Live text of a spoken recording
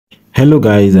Hello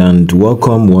guys, and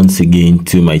welcome once again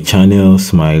to my channel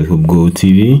Smile Hope Go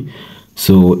TV.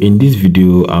 So in this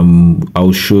video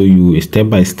I'll show you a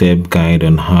step-by-step guide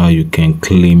on how you can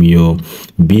claim your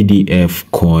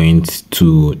BDF coins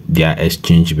to their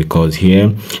exchange, because here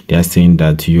they are saying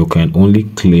that you can only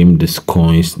claim these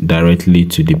coins directly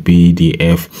to the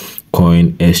BDF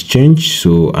coin exchange.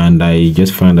 So and I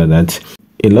just found out that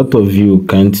a lot of you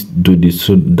can't do this,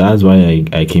 so that's why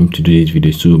I came to do this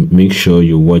video. So make sure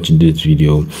you watch this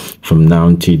video from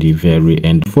now till the very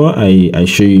end. Before I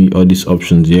show you all these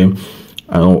options here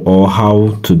or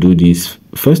how to do this,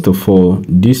 first of all,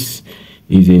 this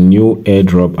is a new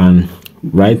airdrop, and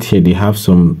right here they have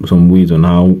some ways on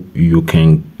how you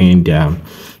can earn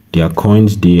their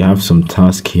coins. They have some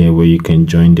tasks here where you can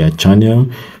join their channel,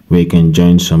 where you can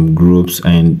join some groups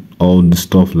and all the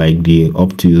stuff like the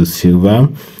up to silver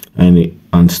and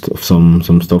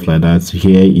some stuff like that. So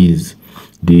here is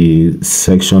the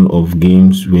section of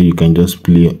games where you can just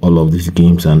play all of these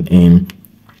games and earn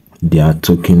their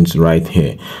tokens right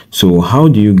here. So how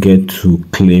do you get to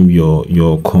claim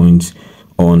your coins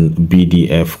on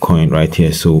BDF coin right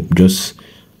here? So just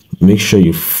make sure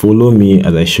you follow me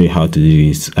as I show you how to do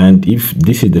this. And if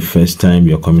this is the first time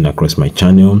you're coming across my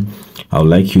channel, I would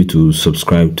like you to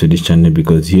subscribe to this channel,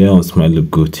 because here on Smile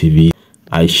Hope Go TV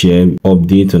I share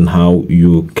updates on how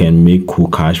you can make cool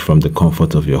cash from the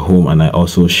comfort of your home, and I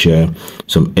also share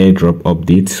some airdrop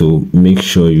updates. So make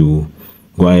sure you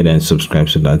go ahead and subscribe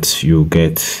so that you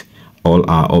get all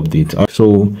our updates.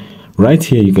 So right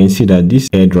here you can see that this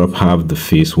airdrop have the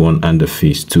phase 1 and the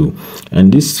phase 2,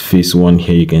 and this phase 1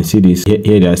 here you can see this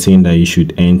here they are saying that you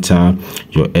should enter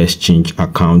your exchange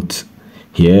account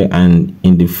here, and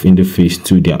in the phase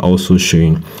 2 they are also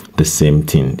showing the same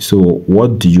thing. So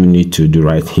what do you need to do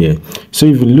right here? So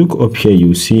if you look up here,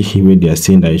 you see here where they are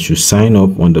saying that you should sign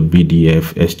up on the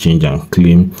BDF exchange and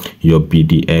claim your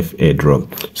BDF airdrop.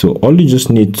 So all you just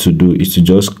need to do is to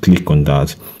just click on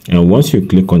that, and once you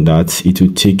click on that, it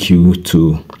will take you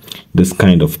to this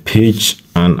kind of page.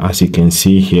 And as you can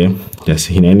see here, there's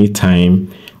in any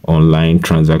time online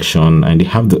transaction, and they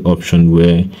have the option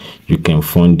where you can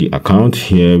fund the account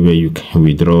here, where you can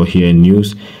withdraw here,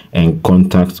 news, and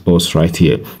contact us right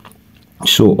here.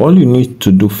 So all you need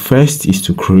to do first is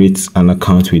to create an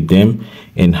account with them.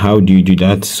 And how do you do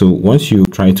that? So once you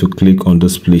try to click on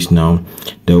this place now,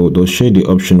 they'll show you the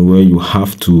option where you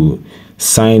have to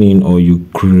sign in or you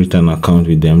create an account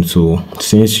with them. So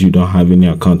since you don't have any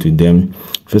account with them,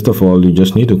 first of all, you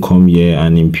just need to come here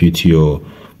and input your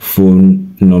phone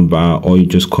number, or you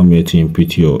just come here to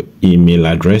input your email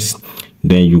address.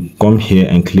 Then you come here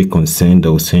and click on send.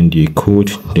 They'll send you a code.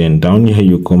 Then down here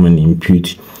you come and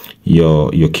input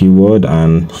your keyword,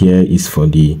 and here is for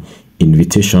the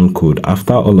invitation code.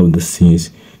 After all of the things,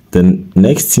 the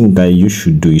next thing that you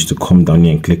should do is to come down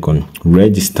here and click on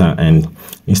register, and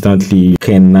instantly you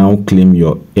can now claim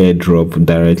your airdrop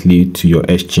directly to your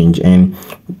exchange. And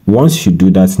once you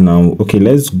do that now, okay,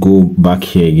 let's go back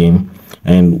here again.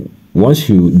 And once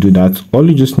you do that, all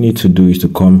you just need to do is to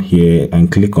come here and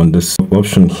click on this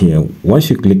option here. Once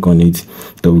you click on it,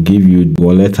 they will give you the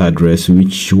wallet address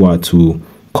which you are to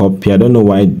copy. I don't know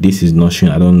why this is not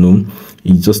showing, I don't know,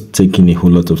 it's just taking a whole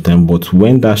lot of time. But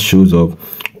when that shows up,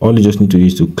 all you just need to do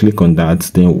is to click on that.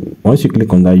 Then once you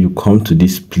click on that, you come to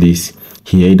this place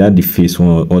here, either the phase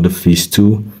 1 or the phase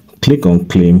 2. Click on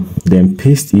claim, then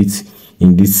paste it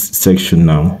in this section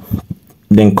now.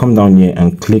 Then come down here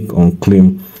and click on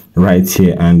claim right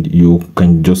here, and you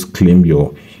can just claim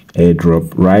your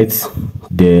airdrop right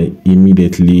there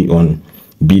immediately on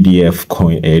BDF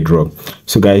coin airdrop.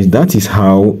 So guys, that is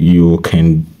how you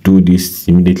can do this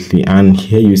immediately. And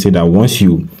here you say that once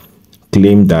you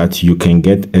claim that, you can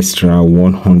get extra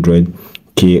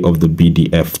 100k of the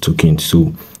BDF token.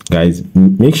 So guys,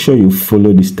 make sure you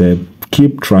follow this step.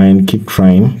 Keep trying this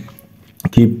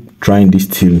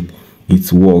till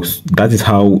it works. That is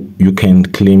how you can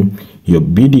claim your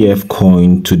BDF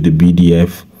coin to the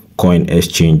BDF coin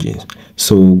exchanges.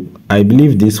 So I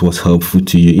believe this was helpful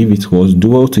to you. If it was, do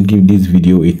well to give this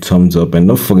video a thumbs up, and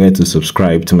don't forget to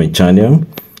subscribe to my channel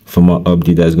for more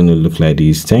update that's going to look like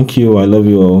this. Thank you, I love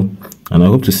you all, and I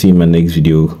hope to see you in my next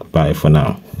video. Bye for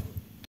now.